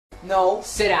No.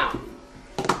 Sit down.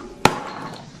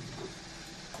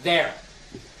 There.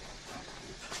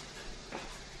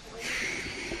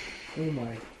 Oh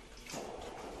my.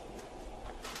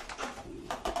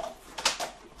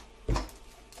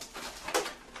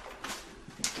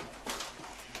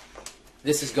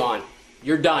 This is gone.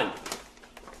 You're done.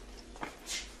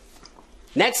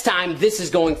 Next time, this is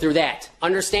going through that.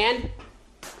 Understand?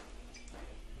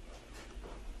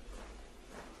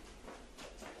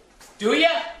 Do ya?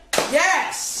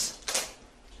 Yes!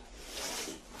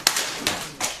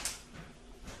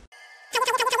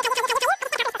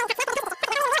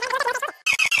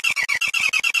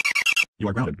 You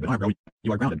are grounded, Bernard.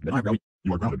 You are grounded, Bernard.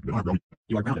 You are grounded, Bernard.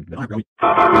 You are grounded, Bernard.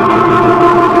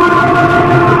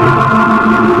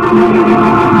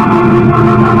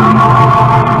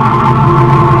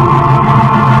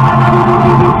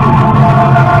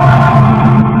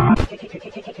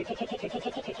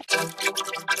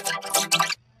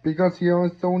 Because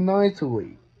you're so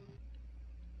nicely.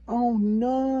 Oh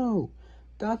no!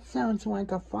 That sounds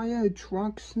like a fire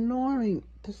truck snoring.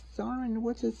 The siren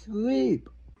was asleep.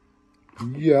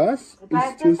 Yes,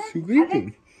 it's just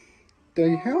sleeping.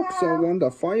 The helps are on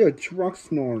the fire truck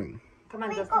snoring. Come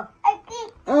on, Justin.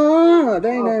 Ah,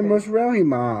 then I must really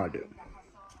mad.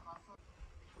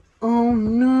 Oh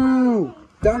no!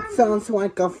 That sounds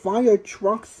like a fire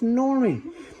truck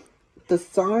snoring. The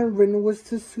siren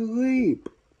was asleep.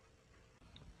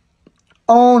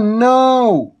 Oh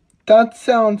no! That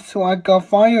sounds like a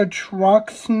fire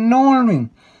truck snoring.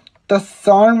 The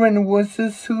siren was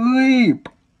asleep.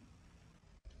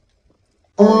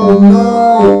 Oh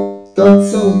no! That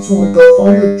sounds like a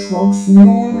fire truck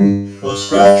snoring. The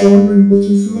siren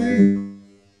was asleep.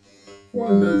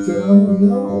 What the hell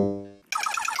now?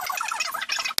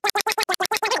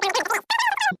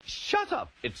 Shut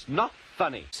up! It's not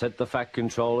funny, said the Fat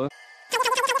Controller.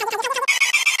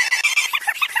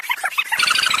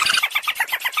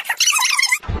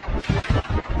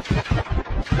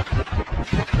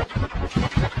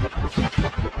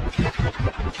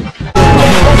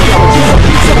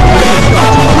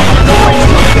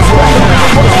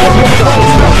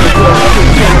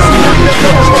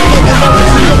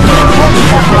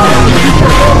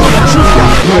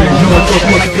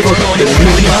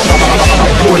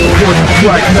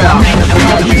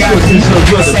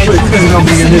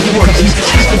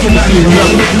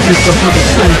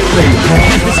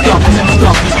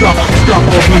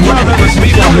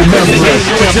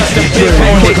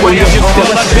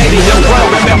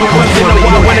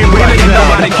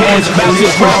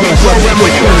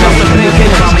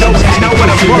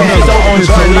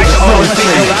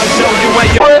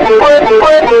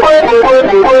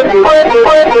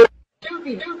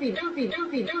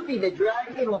 Doofy, the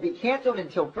dragon will be canceled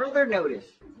until further notice.